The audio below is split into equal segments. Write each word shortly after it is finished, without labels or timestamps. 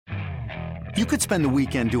You could spend the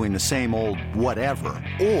weekend doing the same old whatever,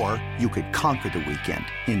 or you could conquer the weekend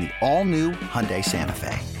in the all-new Hyundai Santa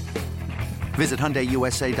Fe. Visit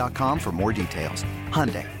HyundaiUSA.com for more details.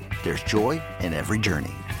 Hyundai, there's joy in every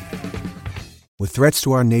journey. With threats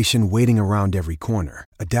to our nation waiting around every corner,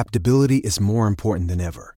 adaptability is more important than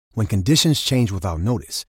ever. When conditions change without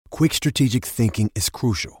notice, quick strategic thinking is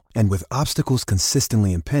crucial. And with obstacles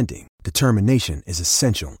consistently impending, determination is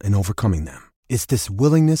essential in overcoming them. It's this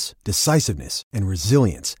willingness, decisiveness, and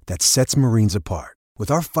resilience that sets Marines apart. With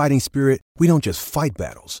our fighting spirit, we don't just fight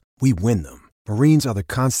battles, we win them. Marines are the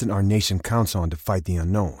constant our nation counts on to fight the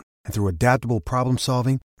unknown. And through adaptable problem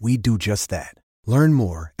solving, we do just that. Learn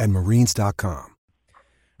more at marines.com.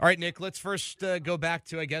 All right, Nick, let's first go back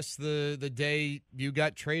to, I guess, the day you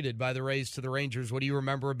got traded by the Rays to the Rangers. What do you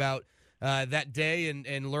remember about that day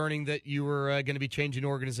and learning that you were going to be changing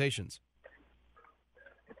organizations?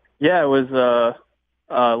 Yeah, it was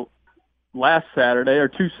last Saturday or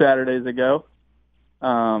 2 Saturdays ago.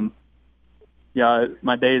 Yeah,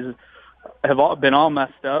 my days have been all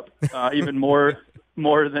messed up, even more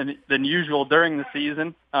than usual during the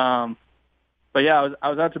season. But yeah, I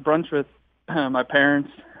was out to brunch with my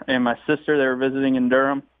parents and my sister. They were visiting in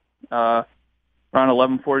Durham around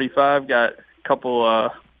 11:45. Got a couple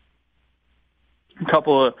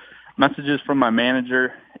of messages from my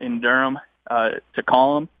manager in Durham to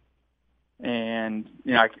call him. And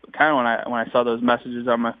I kind of when I saw those messages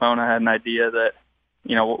on my phone, I had an idea that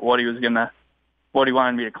what he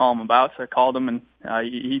wanted me to call him about. So I called him, and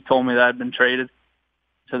he told me that I'd been traded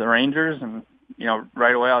to the Rangers, and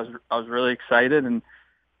right away I was really excited. And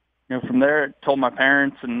from there, I told my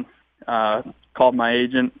parents and called my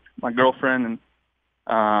agent, my girlfriend,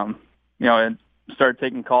 and and started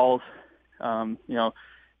taking calls, from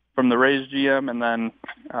the Rays GM and then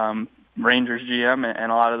Rangers GM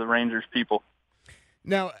and a lot of the Rangers people.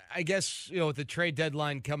 Now, I guess, with the trade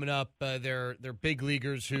deadline coming up, they're big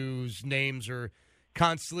leaguers whose names are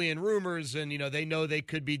constantly in rumors, and, they know they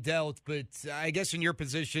could be dealt. But I guess in your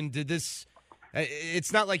position,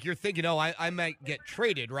 it's not like you're thinking, I might get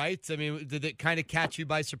traded, right? I mean, did it kind of catch you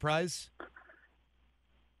by surprise?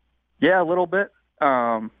 Yeah, a little bit.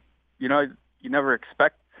 You never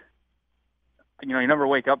expect, you never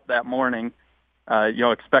wake up that morning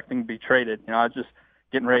expecting to be traded. I was just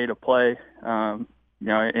getting ready to play,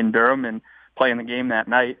 in Durham and playing the game that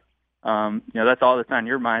night. That's all that's on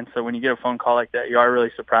your mind. So when you get a phone call like that, you are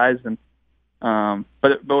really surprised. And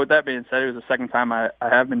but with that being said, it was the second time I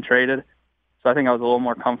have been traded, so I think I was a little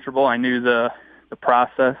more comfortable. I knew the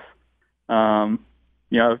process.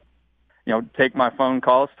 Take my phone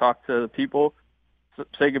calls, talk to the people,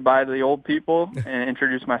 say goodbye to the old people, and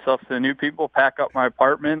introduce myself to the new people. Pack up my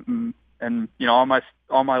apartment and all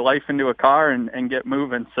my life into a car and get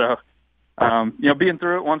moving. So, being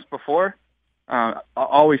through it once before,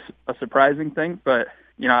 always a surprising thing, but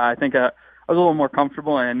I think I was a little more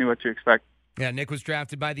comfortable and I knew what to expect. Yeah, Nick was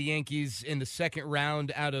drafted by the Yankees in the second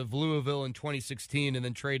round out of Louisville in 2016 and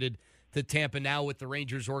then traded to Tampa now with the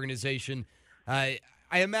Rangers organization. I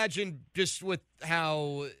imagine just with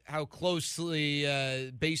how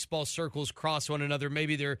closely baseball circles cross one another,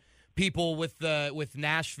 maybe there are people with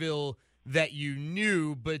Nashville that you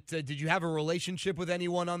knew, but did you have a relationship with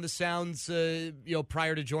anyone on the Sounds,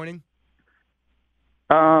 prior to joining?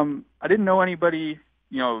 I didn't know anybody,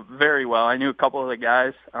 very well. I knew a couple of the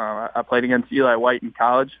guys. I played against Eli White in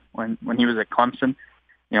college when he was at Clemson.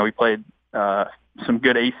 We played some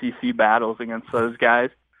good ACC battles against those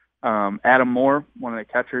guys. Adam Moore, one of the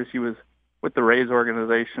catchers, he was with the Rays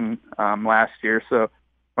organization last year. So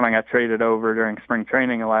when I got traded over during spring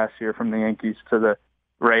training last year from the Yankees to the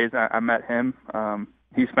Rays, I met him.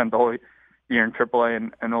 He spent the whole year in AAA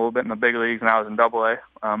and a little bit in the big leagues, and I was in AA.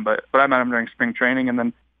 But I met him during spring training, and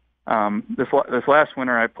then this last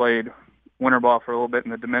winter I played winter ball for a little bit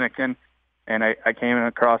in the Dominican, and I came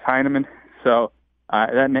across Heineman. So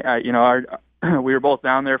we were both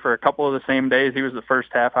down there for a couple of the same days. He was the first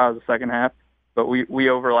half, I was the second half, but we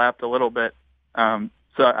overlapped a little bit. So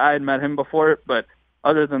I had met him before, but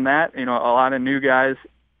other than that, a lot of new guys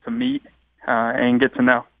to meet and get to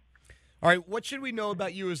know. All right, what should we know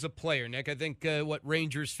about you as a player, Nick? I think what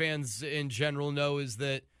Rangers fans in general know is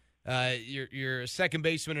that you're a second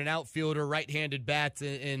baseman, an outfielder, right-handed bat,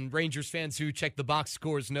 and Rangers fans who check the box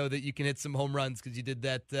scores know that you can hit some home runs because you did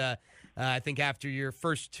that. I think after your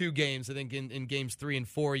first two games, I think in games 3 and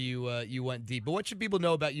 4, you went deep. But what should people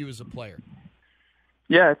know about you as a player?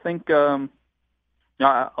 Yeah, I think I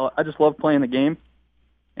just love playing the game,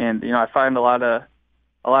 and I find a lot of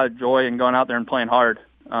joy in going out there and playing hard.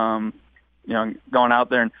 Going out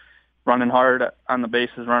there and running hard on the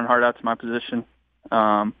bases, running hard out to my position.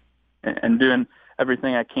 and doing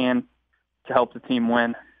everything I can to help the team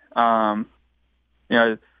win. You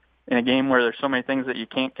know, in a game where there's so many things that you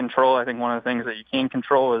can't control, I think one of the things that you can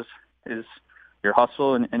control is your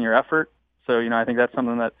hustle and your effort. So, you know, I think that's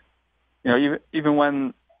something that, you know, even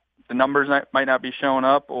when the numbers might not be showing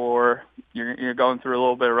up or you're going through a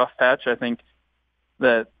little bit of rough patch, I think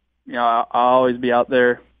that, you know, I'll always be out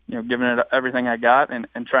there, you know, giving it everything I got and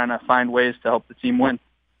trying to find ways to help the team win.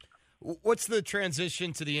 What's the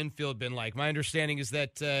transition to the infield been like? My understanding is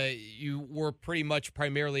that you were pretty much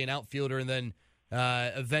primarily an outfielder and then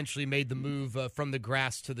eventually made the move from the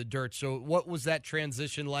grass to the dirt. So what was that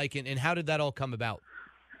transition like, and how did that all come about?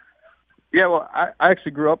 Yeah, well, I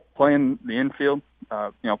actually grew up playing the infield,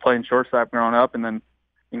 you know, playing shortstop growing up, and then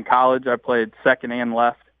in college I played second and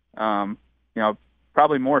left. You know,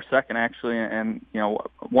 probably more second actually, and you know,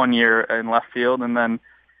 1 year in left field, and then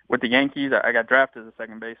with the Yankees I got drafted as a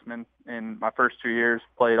second baseman in my first 2 years.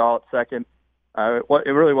 Played all at second. It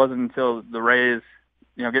really wasn't until the Rays,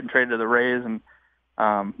 you know, getting traded to the Rays and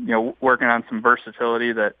you know, working on some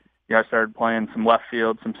versatility that, you know, I started playing some left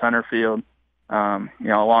field, some center field, you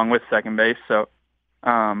know, along with second base. So,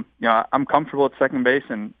 you know, I'm comfortable at second base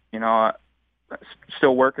and, you know,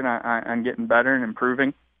 still working on getting better and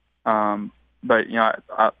improving. But, you know,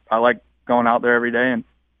 I like going out there every day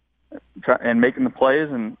and making the plays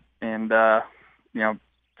and you know,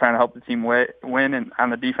 trying to help the team win and on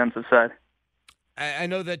the defensive side. I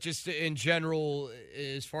know that just in general,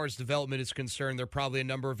 as far as development is concerned, there are probably a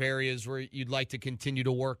number of areas where you'd like to continue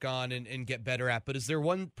to work on and get better at. But is there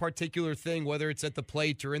one particular thing, whether it's at the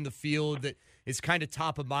plate or in the field, that is kind of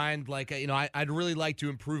top of mind? Like, you know, I'd really like to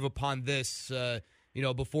improve upon this, you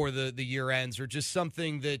know, before the year ends, or just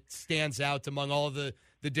something that stands out among all the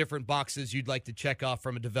different boxes you'd like to check off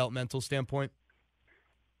from a developmental standpoint?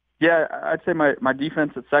 Yeah, I'd say my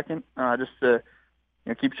defense at second, just to, you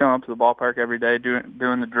know, keep showing up to the ballpark every day,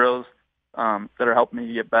 doing the drills that are helping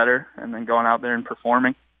me get better, and then going out there and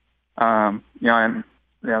performing. You know, and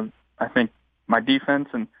you know, I think my defense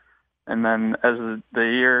and then as the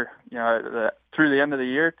year, you know, through the end of the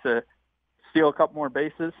year to steal a couple more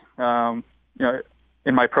bases. You know,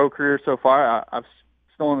 in my pro career so far, I've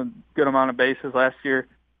stolen a good amount of bases. Last year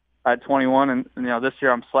I had 21, and you know, this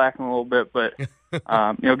year I'm slacking a little bit, but you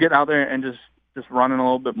know, getting out there and just running a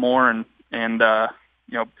little bit more and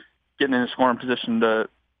you know, getting in a scoring position to,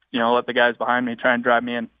 you know, let the guys behind me try and drive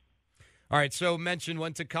me in. All right, so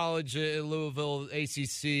went to college at Louisville,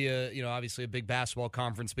 ACC, you know, obviously a big basketball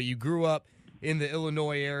conference, but you grew up in the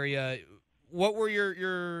Illinois area. What were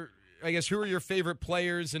your I guess, who were your favorite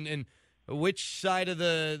players, and which side of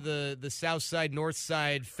the south side, north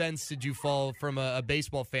side fence did you fall from a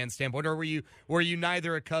baseball fan standpoint, or were you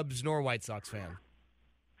neither a Cubs nor White Sox fan?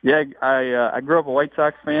 Yeah, I grew up a White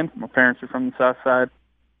Sox fan. My parents are from the south side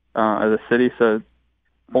of the city, so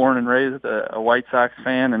born and raised a White Sox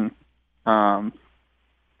fan, and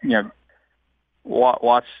you know,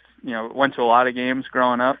 watched, you know, went to a lot of games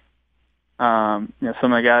growing up. You know,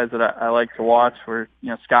 some of the guys that I like to watch were, you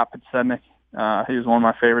know, Scott Podsednik. He was one of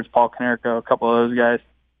my favorites. Paul Konerko, a couple of those guys.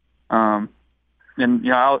 And you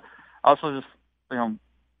know, I also just, you know,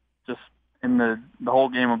 just in the whole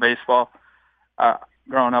game of baseball.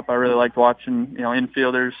 Growing up, I really liked watching, you know,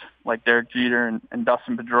 infielders like Derek Jeter and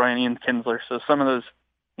Dustin Pedroia and Ian Kinsler. So some of those,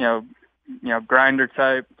 you know, grinder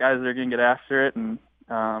type guys that are going to get after it and,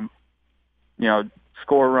 you know,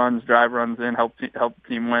 score runs, drive runs in, help the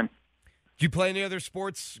team win. Did you play any other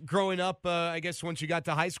sports growing up, I guess, once you got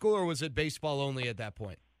to high school, or was it baseball only at that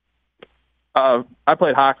point? I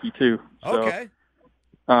played hockey too. So, okay.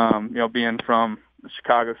 You know, being from the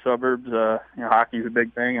Chicago suburbs, you know, hockey's a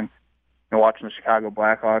big thing, and you know, watching the Chicago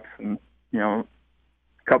Blackhawks, and you know,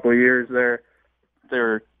 a couple of years there, they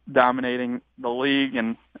were dominating the league,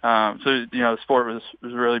 and so you know, the sport was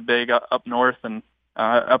really big up north, and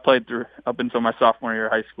I played through up until my sophomore year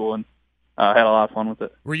of high school, and had a lot of fun with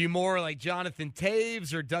it. Were you more like Jonathan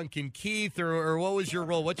Taves or Duncan Keith, or what was your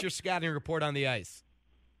role? What's your scouting report on the ice?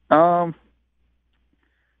 Wasn't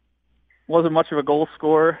much of a goal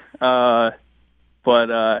scorer, but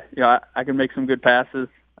you know, I can make some good passes.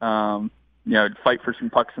 You know, fight for some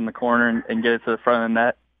pucks in the corner and get it to the front of the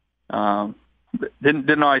net.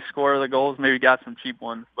 Didn't always score the goals. Maybe got some cheap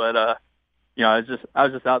ones, but you know, I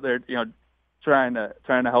was just out there, you know, trying to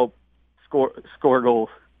help score goals.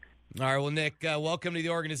 All right, well, Nick, welcome to the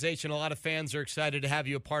organization. A lot of fans are excited to have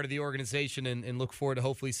you a part of the organization and look forward to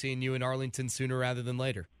hopefully seeing you in Arlington sooner rather than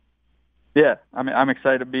later. Yeah, I'm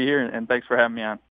excited to be here, and thanks for having me on.